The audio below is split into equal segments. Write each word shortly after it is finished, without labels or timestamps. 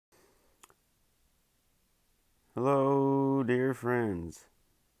Hello, dear friends.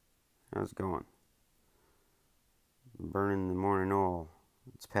 How's it going? Burning the morning oil.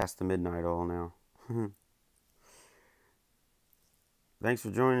 It's past the midnight oil now. Thanks for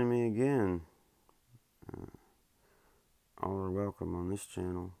joining me again. Uh, all are welcome on this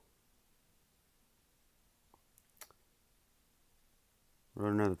channel.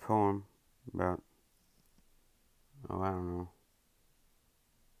 Wrote another poem about, I don't know,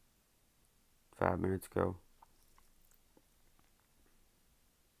 5 minutes ago.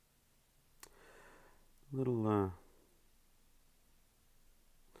 Little,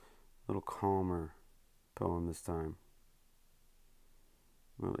 little calmer poem this time.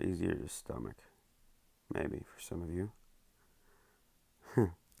 A little easier to stomach, maybe for some of you.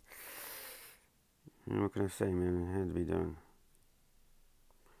 And what can I say, man? It had to be done,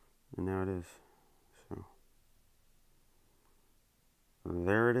 and now it is. So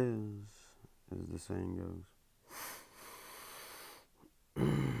there it is, as the saying goes.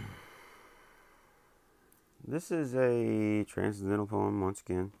 This is a transcendental poem once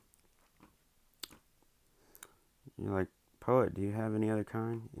again. You're like, poet, do you have any other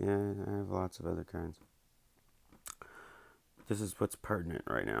kind? Yeah, I have lots of other kinds. This is what's pertinent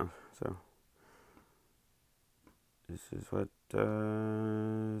right now. So, this is what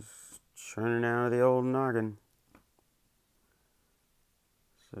is churning out of the old noggin.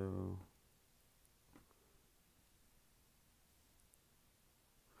 So,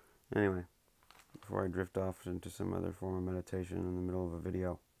 anyway, before I drift off into some other form of meditation in the middle of a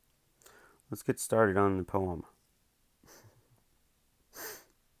video, let's get started on the poem.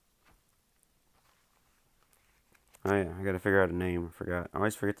 Oh yeah, I gotta figure out a name. I forgot. I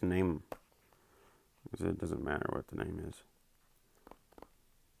always forget to name them, because it doesn't matter what the name is.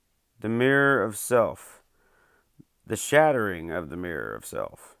 The mirror of self. The shattering of the mirror of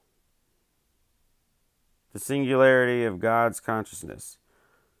self. The singularity of God's consciousness.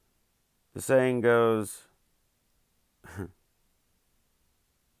 The saying goes,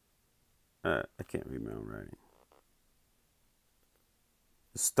 I can't read my own writing.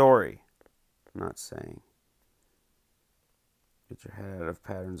 The story, not saying. Get your head out of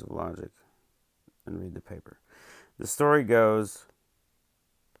patterns of logic and read the paper. The story goes,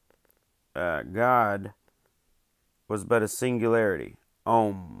 God was but a singularity,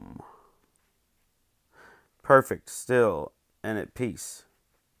 Om. Perfect, still, and at peace.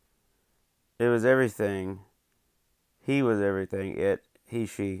 It was everything. He was everything. It, he,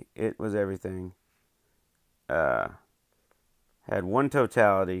 she, it was everything. Had one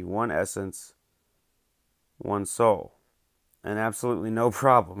totality, one essence, one soul, and absolutely no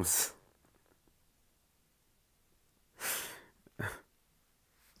problems.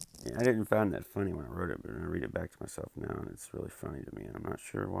 Yeah, I didn't find that funny when I wrote it, but I read it back to myself now, and it's really funny to me, and I'm not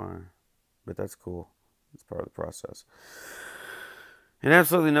sure why, but that's cool. It's part of the process. And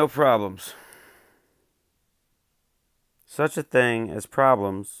absolutely no problems. Such a thing as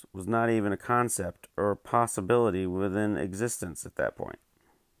problems was not even a concept or a possibility within existence at that point.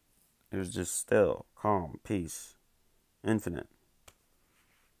 It was just still, calm, peace, infinite.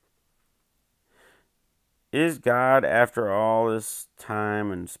 Is God, after all this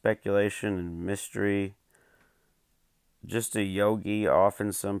time and speculation and mystery, just a yogi off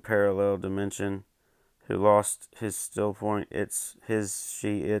in some parallel dimension who lost his still point, its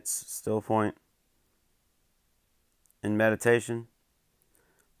still point in meditation?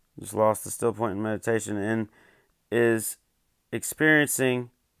 Just lost the still point in meditation and is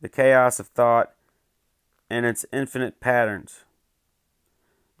experiencing the chaos of thought and its infinite patterns.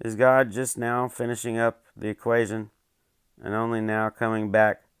 Is God just now finishing up the equation and only now coming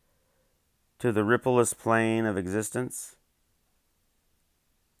back to the rippleless plane of existence?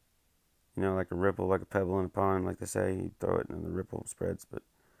 You know, like a ripple, like a pebble in a pond, like they say, you throw it and the ripple spreads. But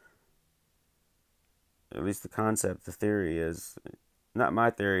at least the concept, the theory is, not my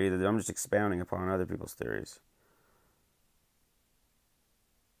theory, I'm just expounding upon other people's theories.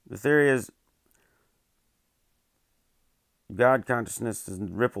 The theory is God consciousness is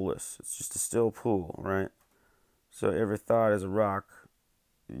rippleless. It's just a still pool, right? So every thought is a rock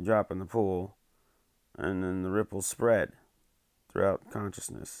you drop in the pool, and then the ripples spread throughout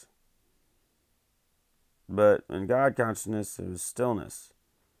consciousness. But in God consciousness, it was stillness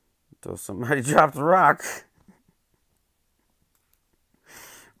until somebody dropped a rock,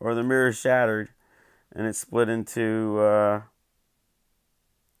 or the mirror shattered, and it split into,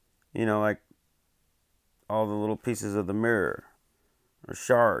 like all the little pieces of the mirror, or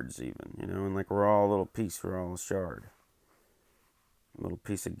shards even, and like we're all a little piece, we're all a shard. A little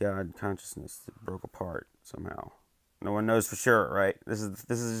piece of God consciousness that broke apart somehow. No one knows for sure, right? This is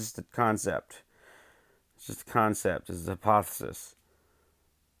just a concept. It's just a concept. It's a hypothesis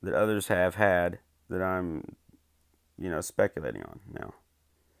that others have had that I'm, speculating on now.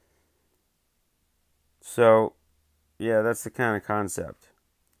 So, yeah, that's the kind of concept.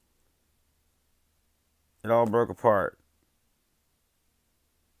 It all broke apart.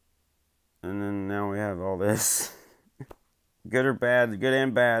 And then now we have all this. Good or bad, good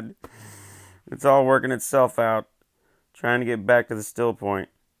and bad. It's all working itself out. Trying to get back to the still point.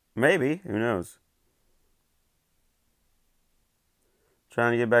 Maybe, who knows?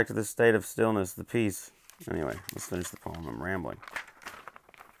 Trying to get back to the state of stillness, the peace. Anyway, let's finish the poem. I'm rambling.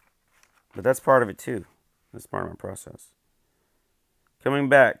 But that's part of it too. That's part of my process. Coming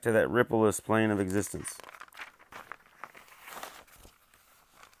back to that rippleless plane of existence.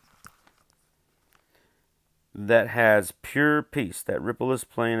 That has pure peace. That rippleless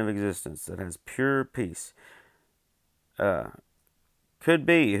plane of existence that has pure peace. Could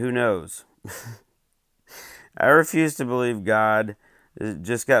be, who knows? I refuse to believe God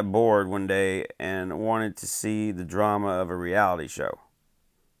just got bored one day and wanted to see the drama of a reality show.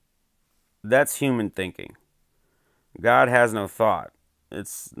 That's human thinking. God has no thought.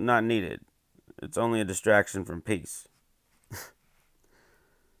 It's not needed. It's only a distraction from peace.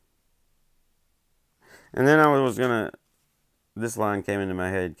 And then I was gonna... This line came into my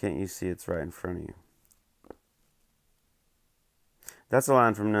head. Can't you see it's right in front of you? That's a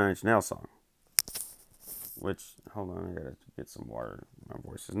line from Nine Inch Nails song. Which, hold on, I gotta get some water. My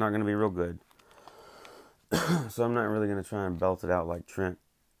voice is not gonna be real good. So I'm not really gonna try and belt it out like Trent.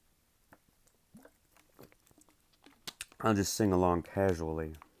 I'll just sing along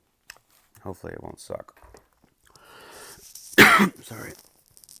casually. Hopefully it won't suck. Sorry.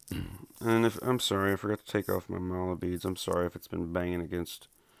 And I'm sorry, I forgot to take off my mala beads. I'm sorry if it's been banging against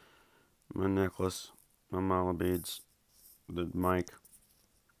my necklace, my mala beads, the mic.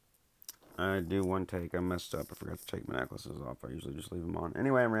 I do one take. I messed up. I forgot to take my necklaces off. I usually just leave them on.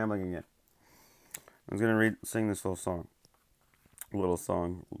 Anyway, I'm rambling again. I was gonna sing this little song.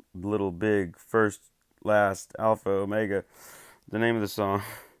 Little big, first, last, alpha, omega. The name of the song.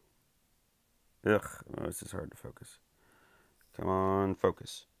 Ugh, oh, this is hard to focus. Come on,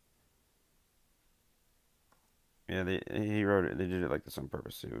 focus. Yeah, he wrote it. They did it like this on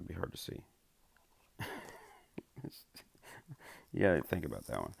purpose, so it would be hard to see. You gotta think about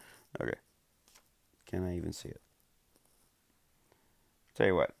that one. Okay. Can I even see it? Tell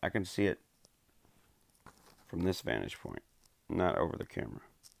you what, I can see it from this vantage point, not over the camera.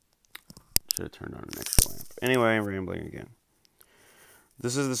 Should have turned on an extra lamp. Anyway, I'm rambling again.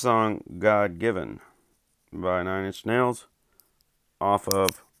 This is the song God Given by Nine Inch Nails, off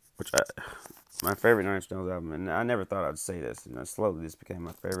of, my favorite Nine Inch Nails album, and I never thought I'd say this, and slowly this became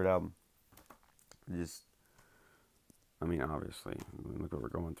my favorite album. Obviously, look what we're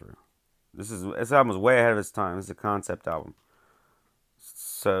going through. This album is way ahead of its time. This is a concept album.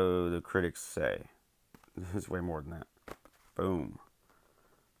 So the critics say. It's way more than that. Boom.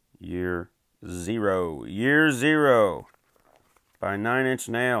 Year Zero by Nine Inch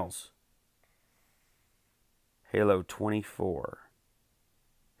Nails. Halo 24.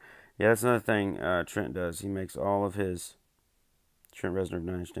 Yeah, that's another thing Trent does. He makes all of his... Trent Reznor of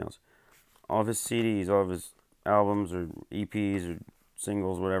Nine Inch Nails. All of his CDs, all of his albums or EPs or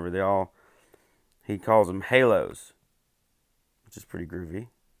singles, whatever, he calls them Halos, which is pretty groovy.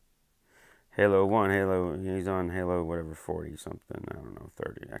 Halo 1, he's on Halo whatever, 40 something, I don't know,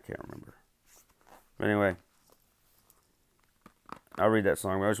 30, I can't remember. But anyway, I'll read that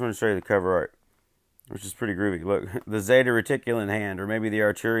song, but I just want to show you the cover art, which is pretty groovy. Look, the Zeta Reticulan hand, or maybe the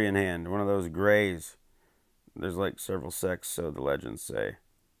Arcturian hand, one of those grays. There's like several sects, so the legends say.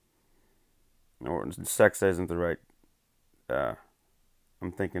 Or sex isn't the right...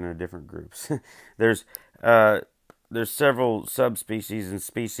 I'm thinking of different groups. There's several subspecies and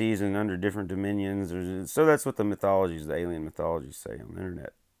species and under different dominions. So that's what the mythologies, the alien mythologies say on the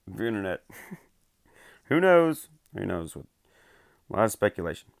internet. The internet. Who knows? Who knows? A lot of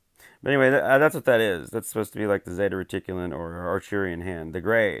speculation. But anyway, that's what that is. That's supposed to be like the Zeta Reticulan or Arcturian hand. The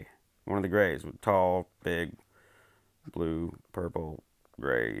gray. One of the grays. Tall, big, blue, purple,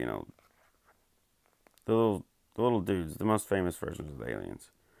 gray, The little dudes, the most famous versions of the aliens.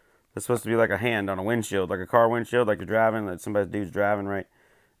 It's supposed to be like a hand on a windshield, like a car windshield, like you're driving, like dude's driving, right?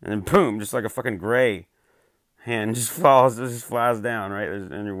 And then boom, just like a fucking gray hand just flies down, right?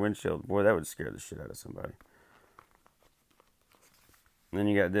 In your windshield. Boy, that would scare the shit out of somebody. And then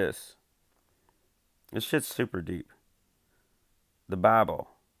you got this. This shit's super deep. The Bible.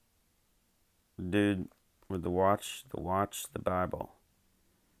 Dude with the watch, the Bible.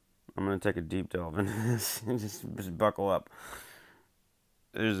 I'm going to take a deep delve into this. just buckle up.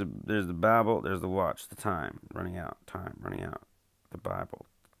 There's the Bible. There's the watch. The time running out. Time running out. The Bible.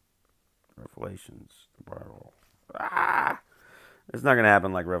 Revelations. The Bible. Ah! It's not gonna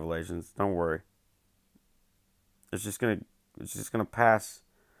happen like Revelations. Don't worry. It's just gonna pass.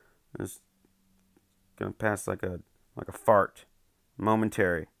 It's gonna pass like a fart,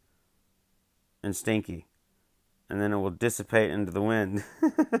 momentary and stinky, and then it will dissipate into the wind.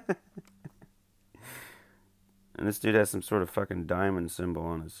 And this dude has some sort of fucking diamond symbol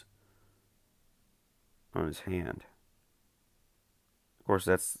on his hand. Of course,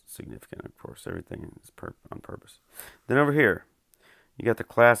 that's significant. Of course, everything is on purpose. Then over here, you got the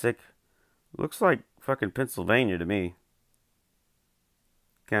classic. Looks like fucking Pennsylvania to me.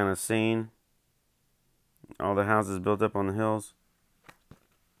 Kind of scene. All the houses built up on the hills.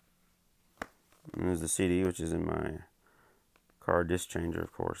 And there's the CD, which is in my car disc changer,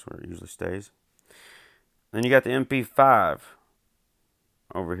 of course, where it usually stays. Then you got the MP5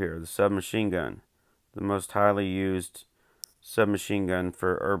 over here, the submachine gun. The most highly used submachine gun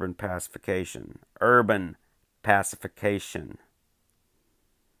for urban pacification. Urban pacification.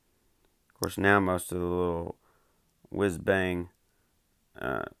 Of course, now most of the little whiz-bang,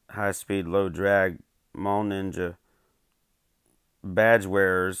 high-speed, low-drag, mall ninja badge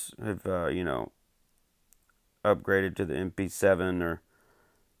wearers have, upgraded to the MP7 or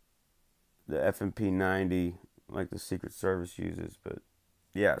the FMP 90 like the Secret Service uses. But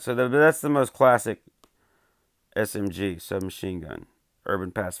yeah, so that's the most classic SMG, submachine gun,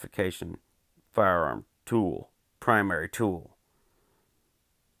 urban pacification, firearm, tool, primary tool.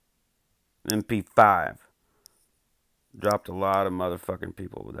 MP5 dropped a lot of motherfucking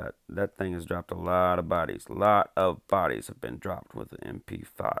people with that. That thing has dropped a lot of bodies. A lot of bodies have been dropped with the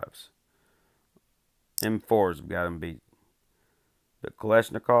MP5s. M4s have got them beat. The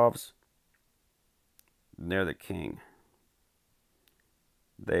Kalashnikovs, they're the king.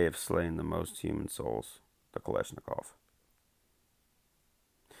 They have slain the most human souls. The Kalashnikov.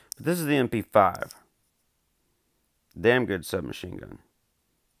 But this is the MP5. Damn good submachine gun.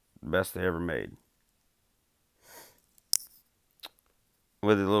 Best they ever made.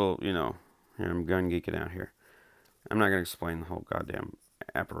 With a little, here I'm gun geeking out here. I'm not going to explain the whole goddamn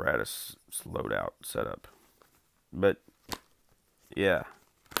apparatus loadout setup. But, yeah.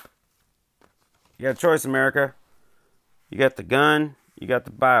 You got a choice, America. You got the gun, you got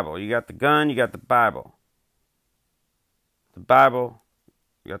the Bible. You got the gun, you got the Bible. The Bible,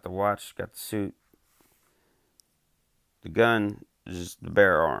 you got the watch, you got the suit. The gun is just the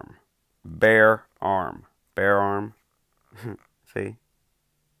bare arm. Bare arm. Bare arm. See?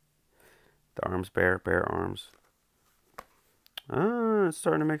 The arm's bare arms. Ah, it's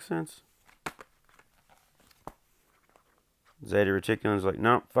starting to make sense. Zeta Reticulum's like,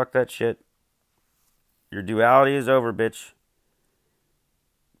 no, fuck that shit. Your duality is over, bitch.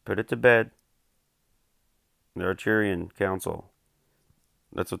 Put it to bed. The Arturian Council.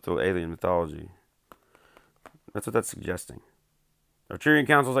 That's what the alien mythology. That's what that's suggesting. The Arturian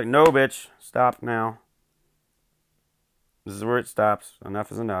Council's like, no, bitch. Stop now. This is where it stops.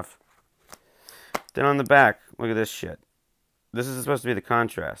 Enough is enough. Then on the back, look at this shit. This is supposed to be the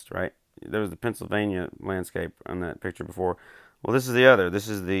contrast, right? There was the Pennsylvania landscape on that picture before. Well, this is the other. This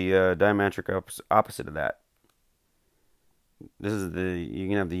is the diametric opposite of that. This is you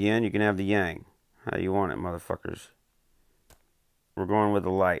can have the yin, you can have the yang. How you want it, motherfuckers. We're going with the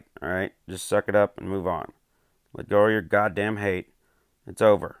light, alright? Just suck it up and move on. Let go of your goddamn hate. It's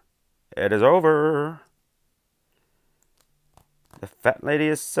over. It is over. The fat lady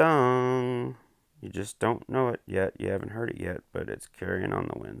is sung. You just don't know it yet. You haven't heard it yet, but it's carrying on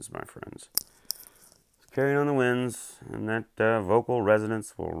the winds, my friends. It's carrying on the winds, and that vocal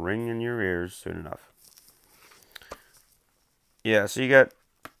resonance will ring in your ears soon enough. Yeah, so you got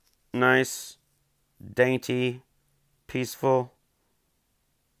nice, dainty, peaceful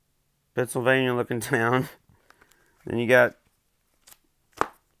Pennsylvania-looking town. Then you got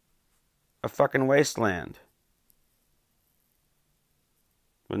a fucking wasteland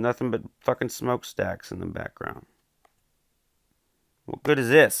with nothing but fucking smokestacks in the background. What good is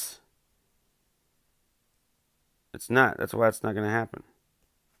this? It's not. That's why it's not going to happen.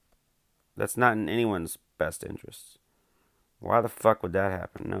 That's not in anyone's best interests. Why the fuck would that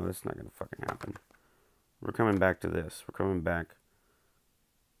happen? No, that's not going to fucking happen. We're coming back to this. We're coming back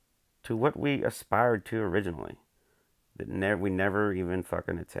to what we aspired to originally. That we never even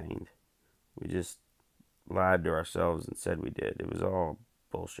fucking attained. We just lied to ourselves and said we did. It was all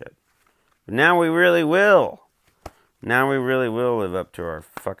bullshit. But now we really will. Now we really will live up to our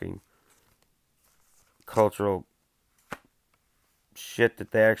fucking cultural shit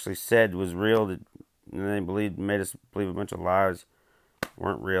that they actually said was real, that they made us believe a bunch of lies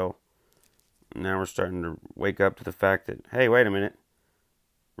weren't real. And now we're starting to wake up to the fact that, hey, wait a minute.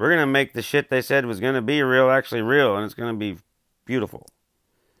 We're going to make the shit they said was going to be real actually real, and it's going to be beautiful.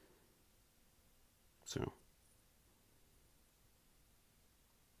 So,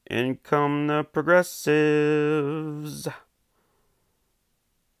 in come the progressives.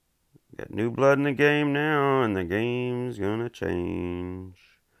 Got new blood in the game now, and the game's gonna change.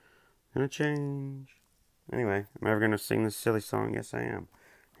 Gonna change. Anyway, am I ever gonna sing this silly song? Yes, I am.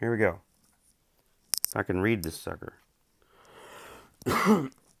 Here we go. If I can read this sucker.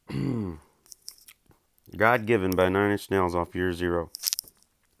 God Given by 9 Inch Nails off Year Zero.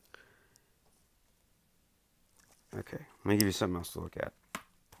 Okay, let me give you something else to look at.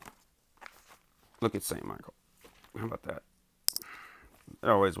 Look at St. Michael. How about that? It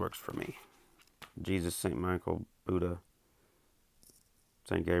always works for me. Jesus, St. Michael, Buddha,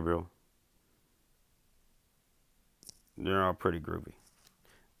 St. Gabriel. They're all pretty groovy.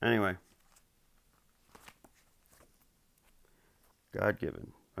 Anyway. God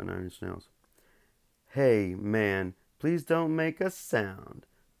Given by 9 Inch Nails. Hey, man, please don't make a sound.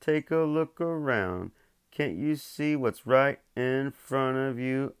 Take a look around. Can't you see what's right in front of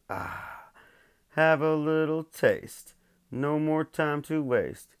you? Have a little taste. No more time to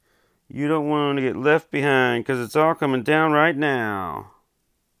waste. You don't want to get left behind, 'cause it's all coming down right now.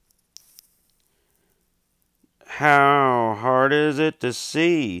 How hard is it to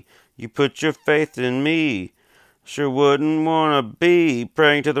see? You put your faith in me. Sure wouldn't want to be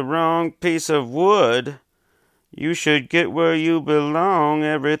praying to the wrong piece of wood. You should get where you belong.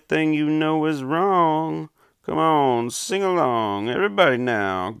 Everything you know is wrong. Come on, sing along, everybody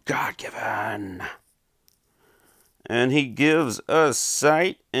now. God given. And he gives us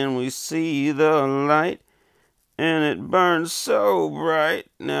sight, and we see the light, and it burns so bright.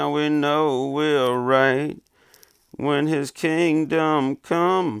 Now we know we're right. When his kingdom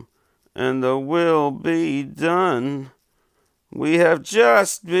come, and the will be done, we have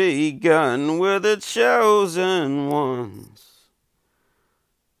just begun. We're the chosen ones.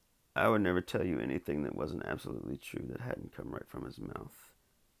 I would never tell you anything that wasn't absolutely true, that hadn't come right from his mouth.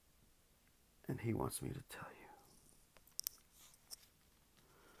 And he wants me to tell you.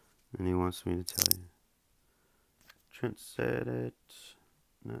 And he wants me to tell you. Trent said it,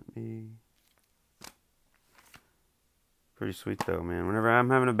 not me. Pretty sweet though, man. Whenever I'm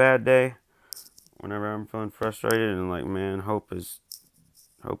having a bad day, whenever I'm feeling frustrated and like, man, hope is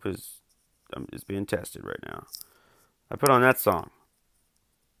being tested right now, I put on that song.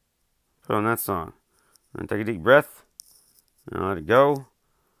 And take a deep breath, and I let it go.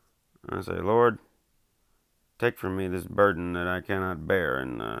 And I say, Lord, take from me this burden that I cannot bear,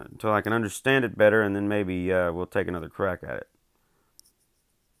 and until I can understand it better, and then maybe we'll take another crack at it.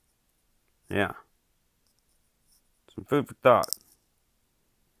 Yeah. Some food for thought.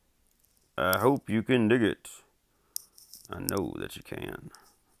 I hope you can dig it. I know that you can.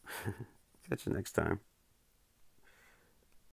 Catch you next time.